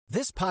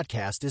This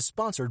podcast is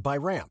sponsored by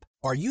Ramp.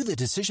 Are you the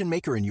decision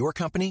maker in your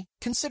company?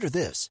 Consider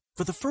this.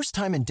 For the first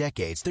time in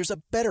decades, there's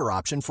a better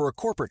option for a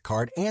corporate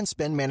card and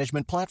spend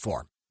management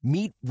platform.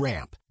 Meet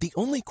Ramp, the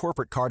only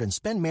corporate card and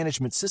spend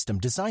management system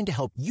designed to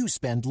help you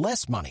spend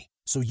less money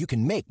so you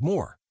can make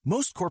more.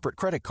 Most corporate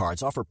credit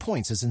cards offer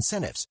points as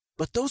incentives,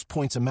 but those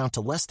points amount to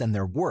less than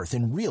their worth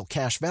in real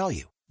cash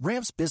value.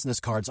 Ramp's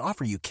business cards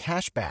offer you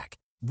cash back,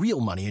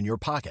 real money in your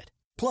pocket.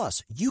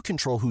 Plus, you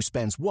control who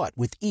spends what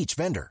with each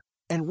vendor.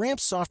 And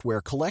Ramp's software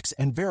collects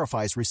and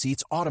verifies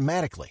receipts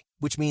automatically,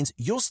 which means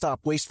you'll stop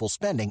wasteful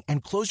spending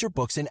and close your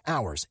books in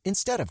hours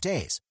instead of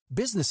days.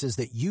 Businesses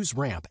that use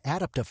Ramp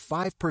add up to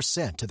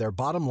 5% to their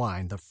bottom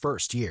line the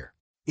first year.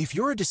 If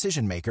you're a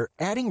decision maker,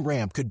 adding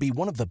Ramp could be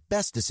one of the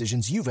best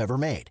decisions you've ever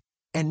made.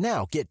 And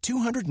now get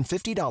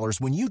 $250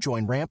 when you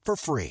join Ramp for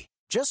free.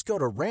 Just go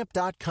to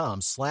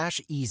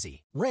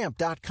ramp.com/easy.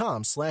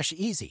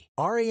 Ramp.com/easy.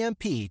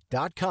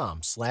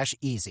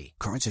 RAMP.com/easy.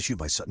 Cards issued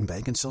by Sutton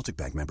Bank and Celtic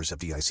Bank, members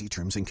FDIC.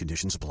 Terms and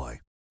conditions apply.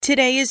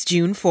 Today is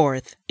June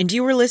 4th, and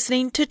you are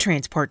listening to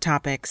Transport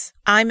Topics.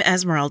 I'm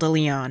Esmeralda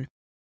Leon.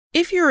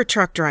 If you're a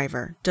truck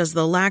driver, does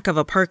the lack of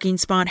a parking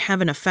spot have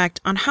an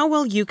effect on how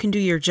well you can do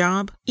your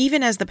job?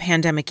 Even as the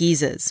pandemic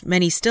eases,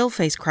 many still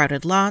face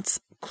crowded lots,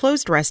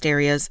 closed rest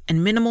areas,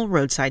 and minimal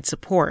roadside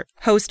support.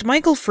 Host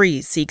Michael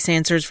Freeze seeks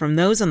answers from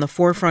those on the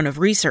forefront of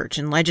research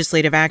and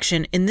legislative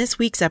action in this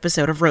week's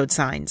episode of Road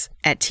Signs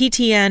at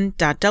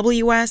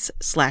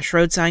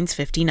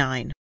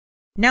ttn.ws/roadsigns59.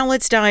 Now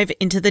let's dive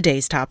into the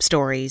day's top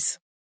stories.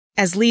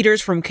 As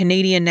leaders from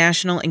Canadian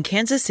National and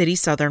Kansas City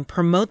Southern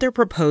promote their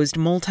proposed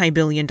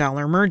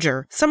multi-billion-dollar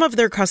merger, some of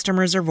their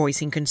customers are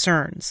voicing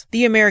concerns.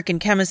 The American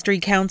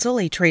Chemistry Council,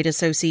 a trade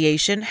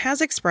association,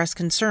 has expressed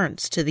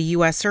concerns to the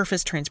U.S.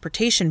 Surface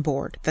Transportation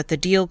Board that the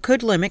deal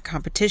could limit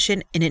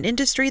competition in an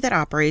industry that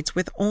operates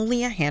with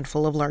only a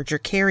handful of larger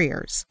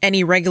carriers.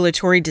 Any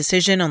regulatory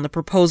decision on the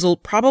proposal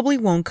probably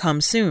won't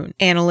come soon.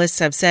 Analysts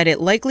have said it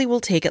likely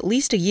will take at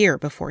least a year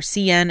before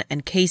CN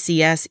and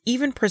KCS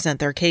even present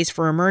their case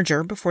for a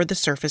merger before the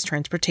Surface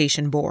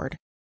Transportation Board.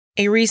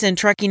 A recent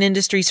trucking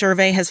industry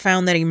survey has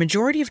found that a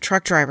majority of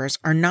truck drivers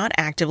are not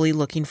actively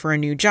looking for a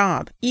new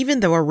job, even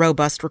though a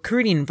robust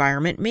recruiting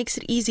environment makes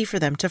it easy for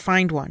them to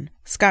find one.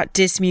 Scott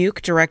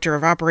Dismuke, Director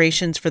of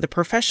Operations for the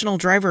Professional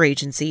Driver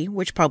Agency,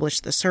 which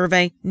published the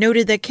survey,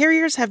 noted that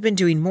carriers have been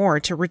doing more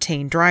to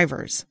retain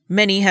drivers.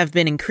 Many have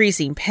been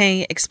increasing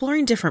pay,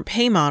 exploring different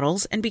pay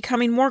models, and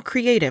becoming more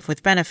creative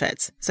with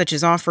benefits, such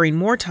as offering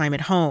more time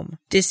at home.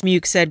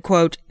 Dismuke said,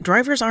 quote,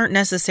 "Drivers aren't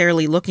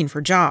necessarily looking for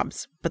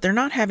jobs, but they're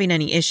not having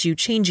any issue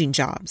changing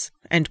jobs,"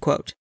 end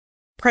quote.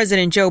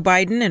 President Joe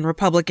Biden and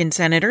Republican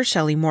Senator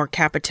Shelley Moore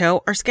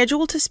Capito are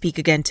scheduled to speak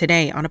again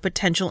today on a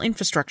potential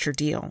infrastructure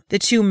deal. The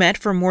two met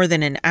for more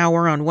than an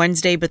hour on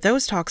Wednesday, but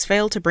those talks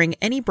failed to bring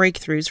any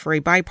breakthroughs for a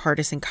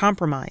bipartisan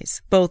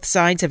compromise. Both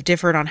sides have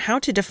differed on how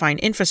to define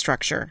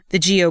infrastructure. The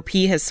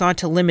GOP has sought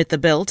to limit the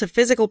bill to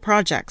physical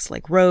projects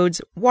like roads,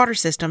 water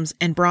systems,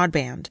 and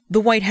broadband. The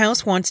White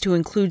House wants to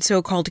include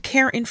so-called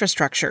care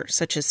infrastructure,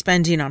 such as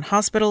spending on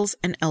hospitals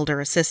and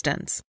elder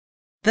assistance.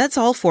 That's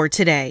all for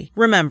today.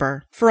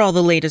 Remember, for all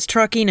the latest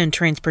trucking and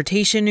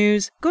transportation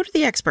news, go to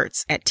the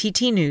experts at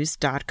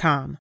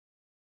ttnews.com.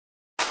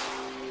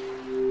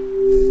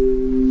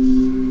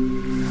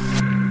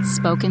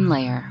 Spoken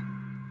Layer.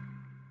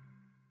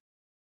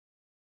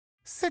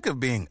 Sick of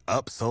being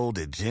upsold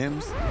at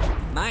gyms?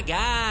 My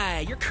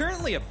guy, you're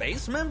currently a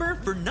base member?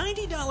 For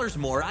 $90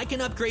 more, I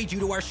can upgrade you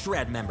to our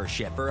Shred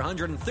membership. For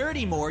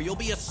 $130 more, you'll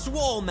be a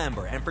Swole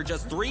member. And for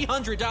just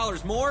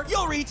 $300 more,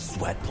 you'll reach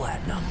Sweat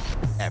Platinum.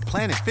 At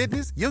Planet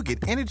Fitness, you'll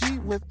get energy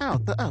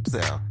without the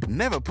upsell.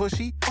 Never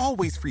pushy,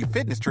 always free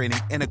fitness training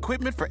and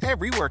equipment for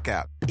every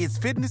workout. It's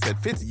fitness that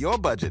fits your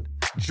budget.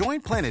 Join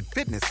Planet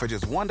Fitness for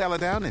just $1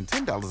 down and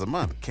 $10 a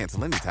month.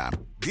 Cancel anytime.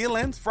 Deal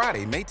ends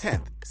Friday, May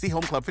 10th. See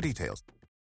Home Club for details.